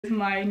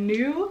My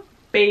new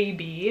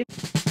baby.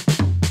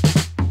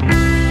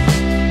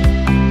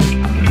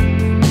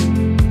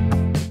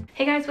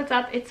 Hey guys, what's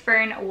up? It's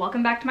Fern.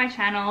 Welcome back to my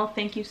channel.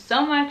 Thank you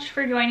so much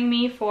for joining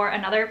me for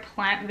another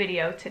plant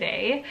video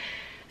today.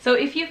 So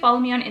if you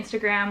follow me on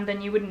Instagram,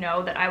 then you would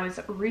know that I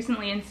was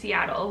recently in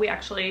Seattle. We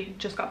actually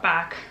just got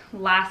back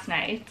last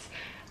night.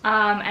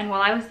 And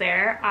while I was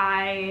there,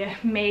 I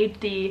made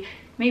the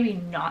maybe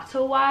not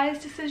so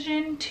wise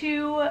decision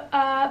to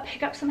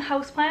pick up some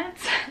houseplants.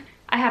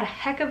 I had a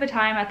heck of a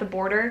time at the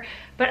border,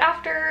 but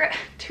after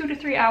 2 to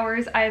 3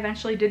 hours, I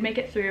eventually did make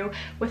it through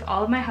with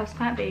all of my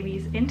houseplant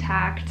babies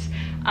intact.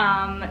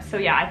 So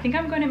yeah, I think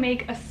I'm going to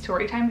make a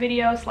storytime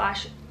video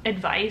slash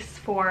advice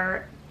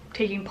for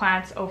taking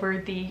plants over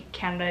the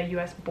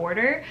Canada-US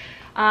border.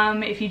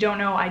 If you don't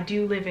know, I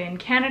do live in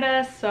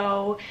Canada,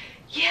 so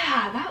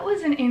yeah, that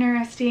was an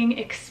interesting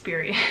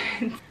experience.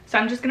 So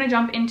I'm just gonna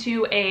jump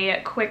into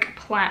a quick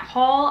plant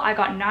haul. I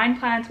got 9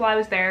 plants while I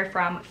was there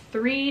from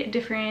 3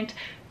 different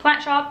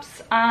plant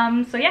shops.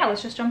 So yeah,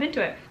 let's just jump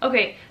into it.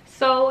 Okay,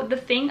 so the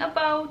thing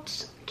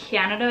about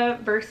Canada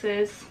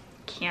versus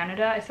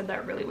Canada, I said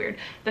that really weird.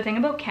 The thing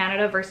about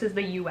Canada versus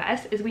the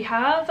US is we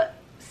have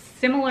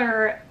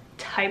similar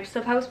types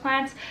of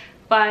houseplants,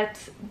 but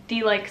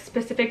the like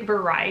specific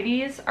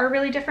varieties are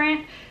really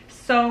different.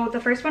 So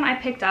the first one I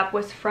picked up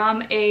was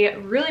from a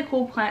really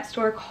cool plant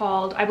store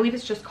called, I believe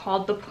it's just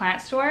called The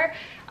Plant Store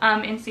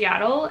in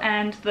Seattle,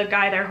 and the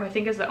guy there, who I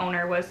think is the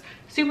owner, was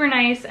super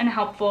nice and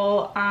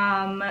helpful.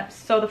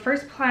 So the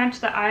first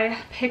plant that I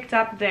picked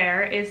up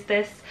there is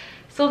this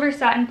silver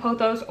satin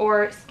pothos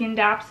or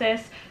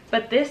Scindapsus,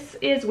 but this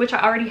is, which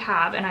I already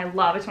have and I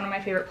love, it's one of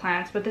my favorite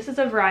plants, but this is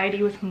a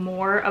variety with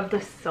more of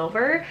the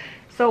silver.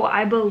 So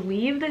I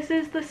believe this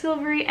is the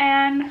Silvery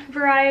Ann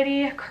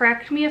variety.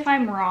 Correct me if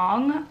I'm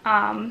wrong.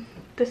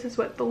 This is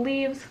what the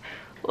leaves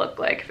look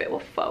like if it will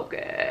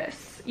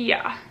focus.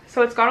 Yeah,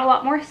 so it's got a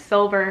lot more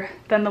silver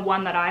than the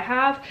one that I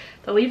have.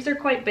 The leaves are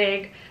quite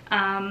big.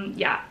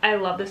 Yeah, I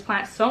love this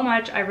plant so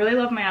much. I really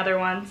love my other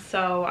ones,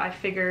 so I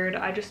figured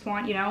I just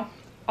want, you know,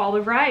 all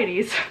the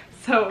varieties.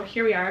 So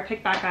here we are, I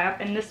picked that guy up,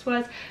 and this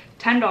was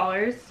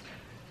 $10.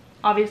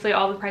 Obviously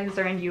all the prices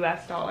are in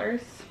US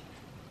dollars.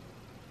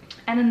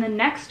 And then the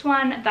next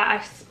one that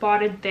I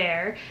spotted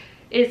there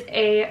is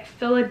a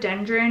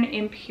Philodendron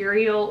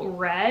Imperial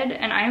Red,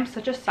 and I am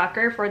such a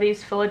sucker for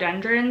these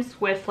philodendrons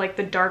with like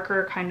the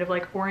darker kind of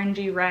like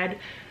orangey red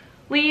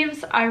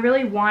leaves. I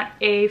really want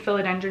a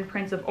Philodendron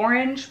Prince of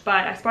Orange,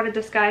 but I spotted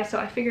this guy, so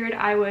I figured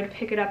I would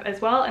pick it up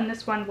as well, and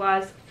this one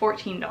was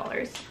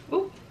 $14.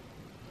 Ooh,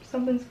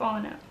 something's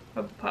falling out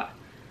of the pot.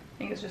 I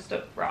think it's just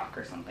a rock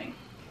or something.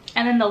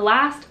 And then the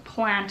last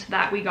plant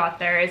that we got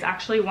there is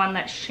actually one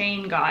that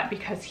Shane got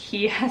because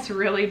he has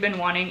really been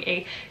wanting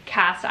a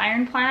cast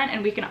iron plant,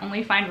 and we can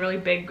only find really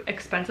big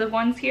expensive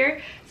ones here.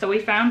 So we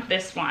found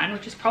this one,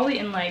 which is probably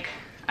in like,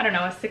 I don't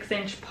know, a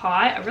 6-inch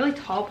pot, a really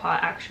tall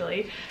pot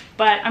actually,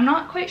 but I'm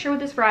not quite sure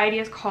what this variety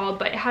is called,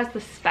 but it has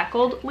the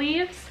speckled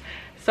leaves.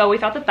 So we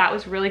thought that that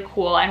was really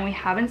cool, and we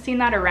haven't seen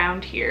that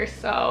around here,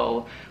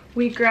 so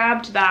we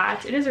grabbed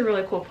that. It is a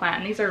really cool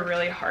plant, and these are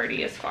really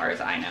hardy as far as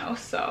I know,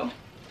 so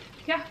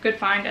yeah, good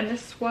find. And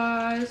this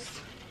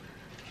was,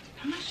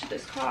 how much did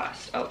this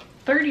cost? Oh,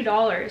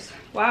 $30.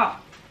 Wow.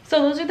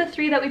 So those are the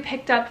 3 that we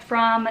picked up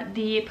from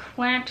the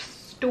plant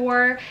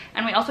store,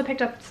 and we also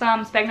picked up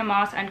some sphagnum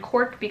moss and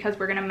cork because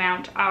we're gonna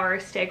mount our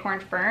staghorn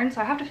fern,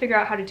 so I have to figure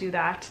out how to do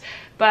that.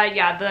 But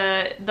yeah,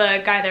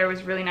 the guy there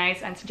was really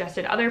nice and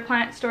suggested other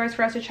plant stores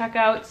for us to check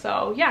out,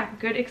 so yeah,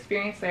 good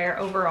experience there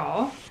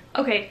overall.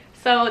 Okay,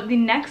 so the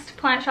next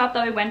plant shop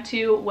that we went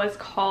to was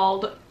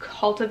called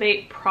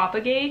Cultivate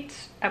Propagate,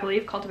 I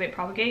believe. Cultivate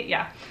Propagate,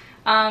 yeah.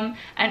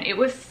 And it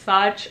was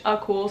such a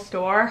cool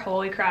store.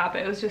 Holy crap,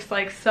 it was just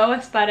like so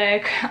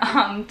aesthetic,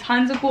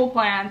 tons of cool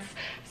plants.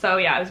 So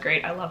yeah, it was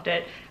great, I loved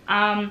it.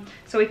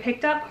 So we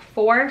picked up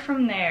 4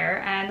 from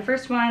there, and the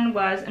first one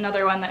was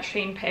another one that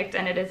Shane picked,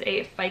 and it is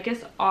a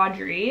Ficus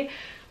Audrey,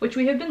 which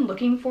we have been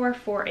looking for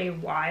a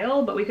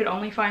while, but we could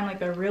only find like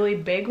the really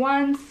big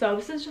ones. So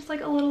this is just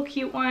like a little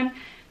cute one,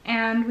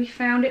 and we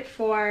found it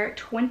for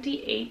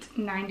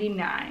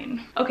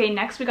 $28.99. Okay,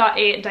 next we got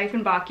a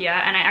Dieffenbachia,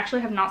 and I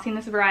actually have not seen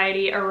this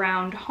variety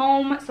around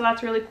home, so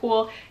that's really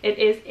cool. It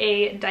is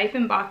a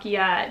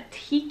Dieffenbachia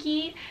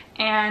Tiki,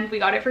 and we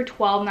got it for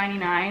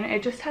 $12.99.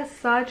 It just has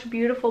such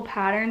beautiful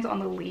patterns on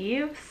the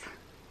leaves.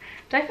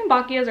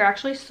 Dieffenbachias are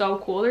actually so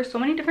cool. There's so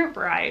many different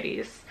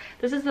varieties.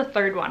 This is the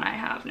 3rd one I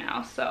have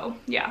now, so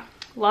yeah,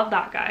 love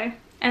that guy.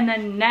 And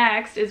then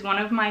next is one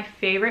of my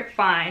favorite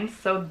finds.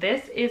 So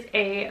this is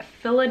a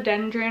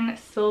Philodendron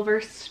Silver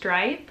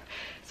Stripe.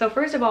 So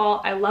first of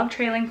all, I love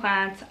trailing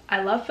plants,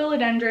 I love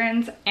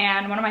philodendrons,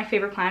 and one of my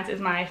favorite plants is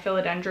my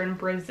Philodendron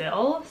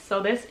Brazil. So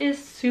this is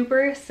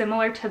super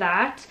similar to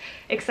that,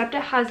 except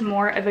it has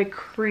more of a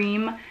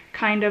cream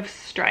kind of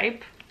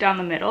stripe down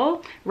the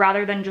middle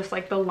rather than just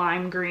like the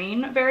lime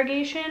green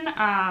variegation.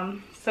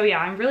 So yeah,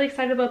 I'm really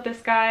excited about this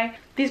guy.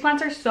 These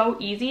plants are so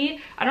easy.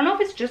 I don't know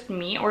if it's just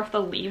me or if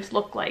the leaves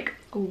look like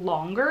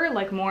longer,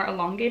 like more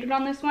elongated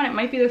on this one. It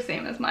might be the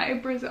same as my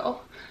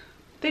Brazil.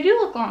 They do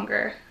look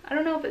longer. I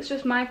don't know if it's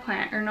just my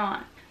plant or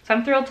not. So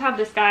I'm thrilled to have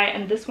this guy,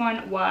 and this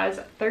one was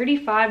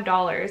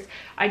 $35.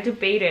 I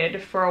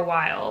debated for a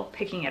while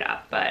picking it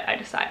up, but I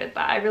decided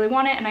that I really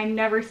want it, and I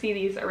never see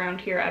these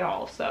around here at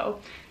all. So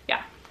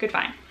yeah, good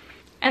find.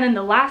 And then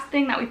the last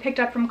thing that we picked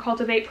up from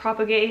Cultivate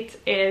Propagate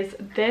is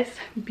this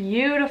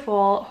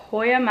beautiful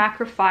Hoya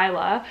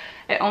macrophylla.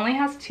 It only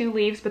has 2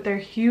 leaves, but they're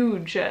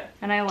huge,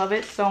 and I love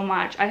it so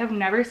much. I have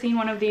never seen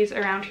one of these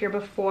around here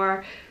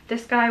before.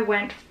 This guy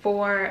went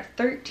for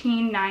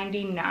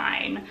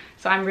 $13.99,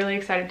 so I'm really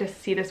excited to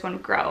see this one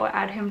grow.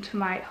 Add him to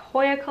my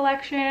Hoya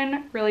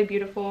collection. Really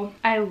beautiful.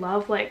 I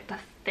love like the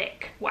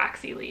thick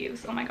waxy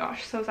leaves. Oh my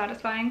gosh, so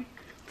satisfying.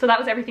 So that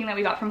was everything that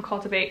we got from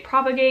Cultivate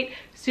Propagate.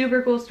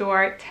 Super cool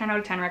store, 10 out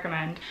of 10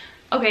 recommend.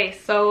 Okay,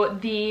 so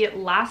the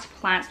last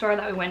plant store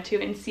that we went to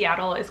in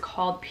Seattle is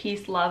called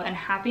Peace, Love, and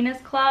Happiness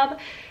Club.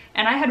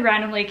 And I had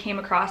randomly came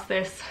across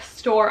this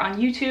store on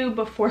YouTube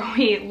before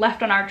we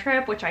left on our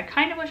trip, which I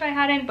kind of wish I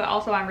hadn't, but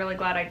also I'm really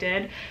glad I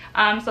did.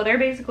 So they're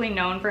basically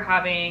known for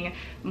having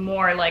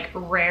more like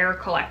rare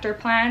collector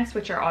plants,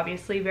 which are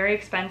obviously very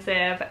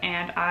expensive,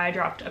 and I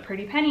dropped a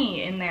pretty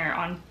penny in there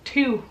on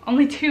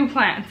only two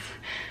plants.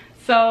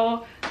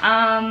 So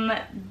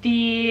I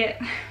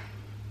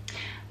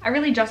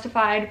really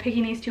justified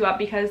picking these 2 up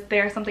because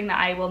they're something that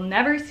I will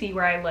never see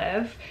where I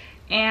live,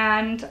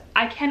 and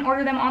I can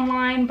order them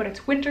online, but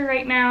it's winter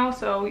right now,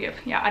 so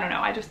yeah, I don't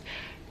know, I just,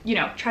 you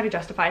know, try to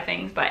justify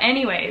things. But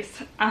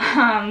anyways,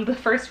 the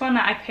first one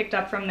that I picked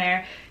up from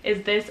there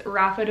is this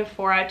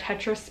Rhaphidophora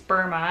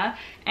tetrasperma,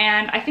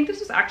 and I think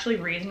this was actually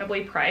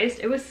reasonably priced.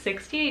 It was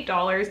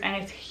 $68,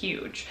 and it's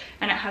huge,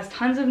 and it has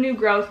tons of new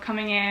growth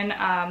coming in.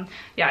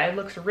 Yeah, it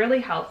looks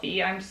really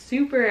healthy. I'm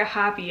super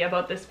happy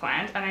about this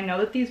plant, and I know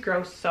that these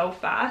grow so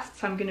fast,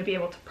 so I'm going to be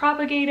able to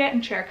propagate it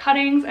and share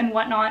cuttings and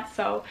whatnot.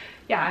 So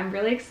yeah, I'm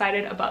really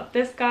excited about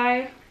this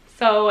guy.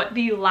 So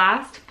the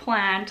last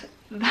plant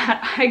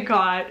that I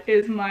got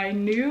is my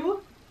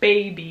new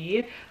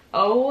baby.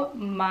 Oh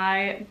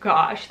my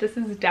gosh, this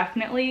is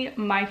definitely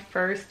my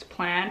first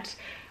plant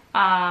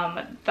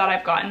that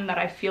I've gotten that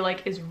I feel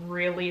like is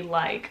really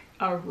like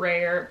a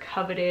rare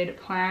coveted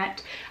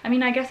plant. I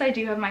mean, I guess I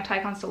do have my Thai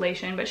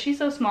constellation, but she's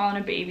so small and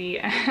a baby,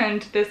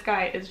 and this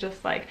guy is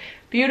just like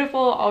beautiful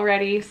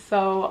already.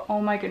 So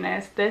oh my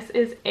goodness, this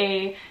is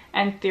a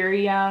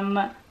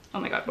Anthurium. Oh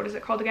my god, what is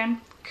it called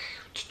again?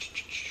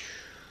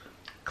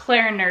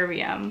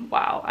 Clarinervium.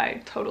 Wow,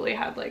 I totally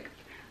had like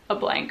a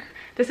blank.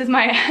 This is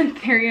my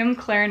Anthurium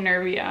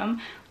clarinervium.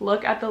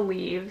 Look at the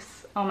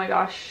leaves. Oh my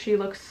gosh, she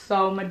looks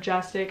so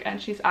majestic,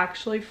 and she's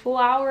actually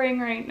flowering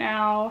right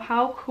now.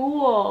 How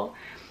cool.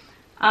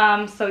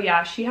 So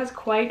yeah, she has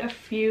quite a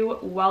few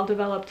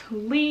well-developed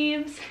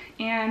leaves,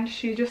 and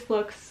she just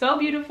looks so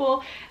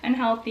beautiful and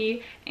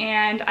healthy,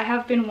 and I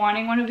have been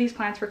wanting one of these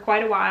plants for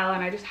quite a while,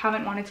 and I just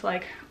haven't wanted to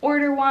like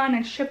order one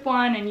and ship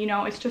one, and you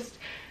know, it's just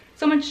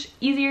so much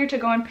easier to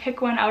go and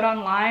pick one out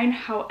online.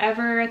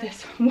 However,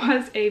 this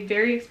was a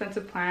very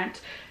expensive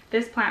plant.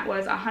 This plant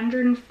was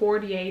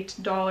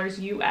 $148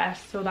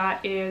 US, so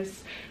that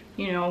is,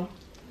 you know,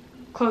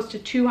 close to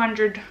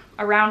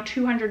around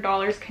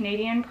 $200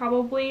 Canadian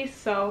probably.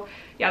 So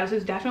yeah, this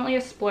is definitely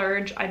a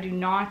splurge. I do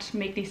not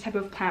make these type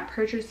of plant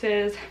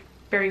purchases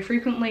very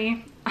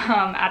frequently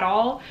at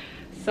all.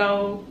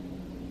 So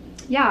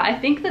yeah, I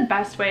think the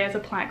best way as a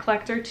plant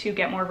collector to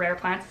get more rare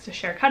plants is to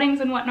share cuttings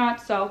and whatnot.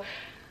 So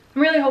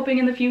I'm really hoping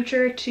in the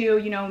future to,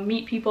 you know,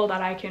 meet people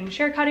that I can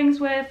share cuttings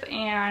with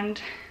and,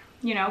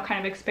 you know, kind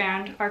of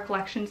expand our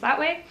collections that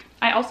way.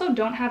 I also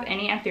don't have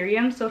any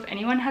Anthuriums, so if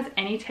anyone has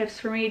any tips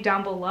for me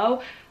down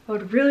below, I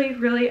would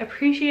really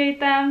appreciate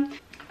them.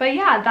 But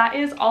yeah, that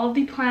is all of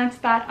the plants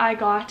that I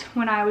got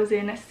when I was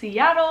in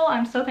Seattle.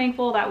 I'm so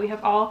thankful that we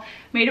have all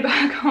made it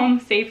back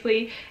home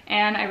safely,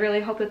 and I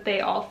really hope that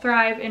they all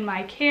thrive in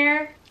my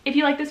care. If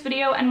you like this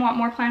video and want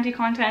more planty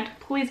content,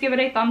 please give it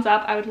a thumbs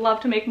up. I would love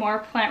to make more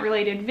plant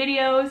related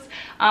videos.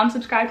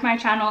 Subscribe to my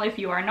channel if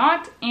you are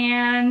not,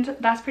 and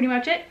that's pretty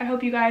much it. I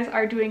hope you guys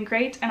are doing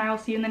great, and I will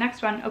see you in the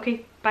next one.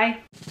 Okay, bye.